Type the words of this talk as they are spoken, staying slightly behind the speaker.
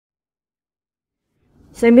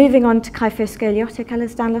So moving on to Kyphoscoliotic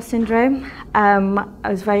Ehlers-Danlos Syndrome, I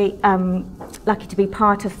was very lucky to be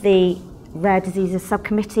part of the Rare Diseases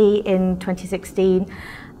Subcommittee in 2016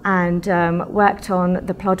 and worked on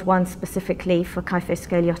the PLOD1 specifically for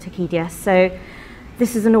Kyphoscoliotic EDS. So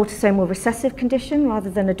this is an autosomal recessive condition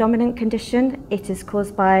rather than a dominant condition. It is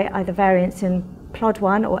caused by either variants in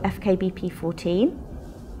PLOD1 or FKBP14.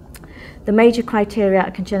 The major criteria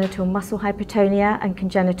are congenital muscle hypotonia and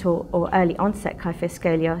congenital or early onset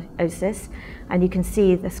kyphoscoliosis, and you can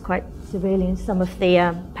see this quite severely in some of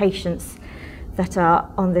the patients that are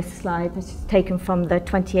on this slide. This is taken from the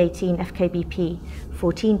 2018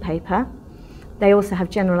 FKBP14 paper. They also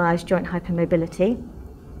have generalized joint hypermobility.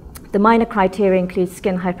 The minor criteria include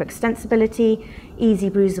skin hyperextensibility,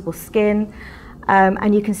 easy bruisable skin,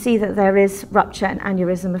 and you can see that there is rupture and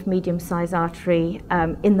aneurysm of medium-sized artery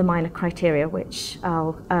in the minor criteria, which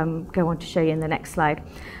I'll go on to show you in the next slide.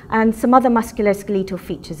 And some other musculoskeletal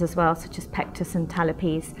features as well, such as pectus and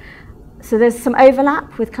talipes. So there's some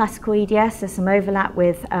overlap with classical EDS, there's some overlap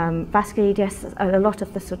with vascular EDS. A lot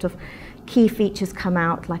of the sort of key features come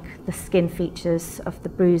out, like the skin features of the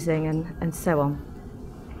bruising and so on.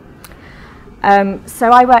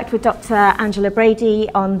 So I worked with Dr. Angela Brady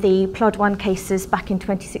on the PLOD1 cases back in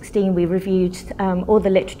 2016. We reviewed all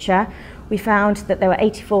the literature. We found that there were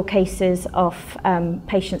 84 cases of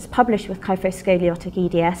patients published with Kyphoscoliotic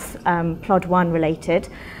EDS, PLOD1 related,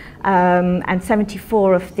 and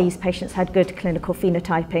 74 of these patients had good clinical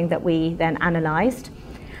phenotyping that we then analysed.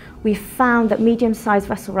 We found that medium-sized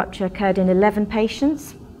vessel rupture occurred in 11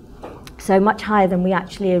 patients, so much higher than we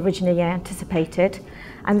actually originally anticipated.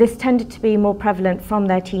 And this tended to be more prevalent from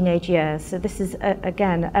their teenage years. So this is,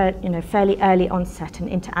 again, fairly early onset and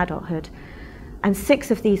into adulthood. And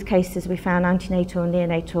 6 of these cases we found antenatal and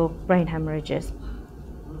neonatal brain hemorrhages.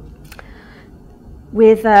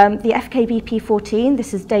 With the FKBP14,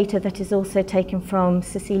 this is data that is also taken from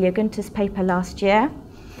Cecilia Gunter's paper last year.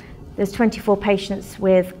 There's 24 patients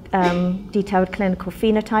with detailed clinical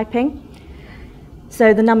phenotyping.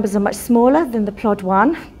 So the numbers are much smaller than the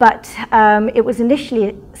PLOD1, but it was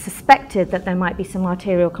initially suspected that there might be some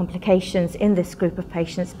arterial complications in this group of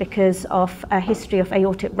patients because of a history of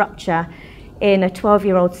aortic rupture in a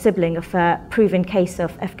 12-year-old sibling of a proven case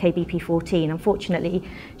of FKBP14. Unfortunately,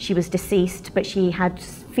 she was deceased, but she had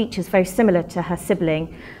features very similar to her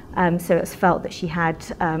sibling, so it was felt that she had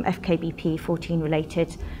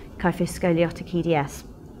FKBP14-related Kyphoscoliotic EDS.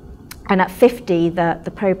 And at 50,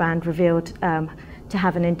 the proband revealed to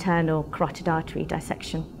have an internal carotid artery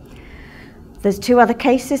dissection. There's 2 other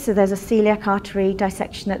cases, so there's a celiac artery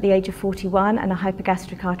dissection at the age of 41 and a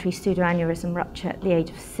hypogastric artery pseudoaneurysm rupture at the age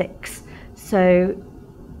of 6. So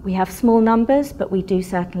we have small numbers, but we do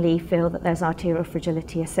certainly feel that there's arterial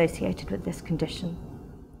fragility associated with this condition.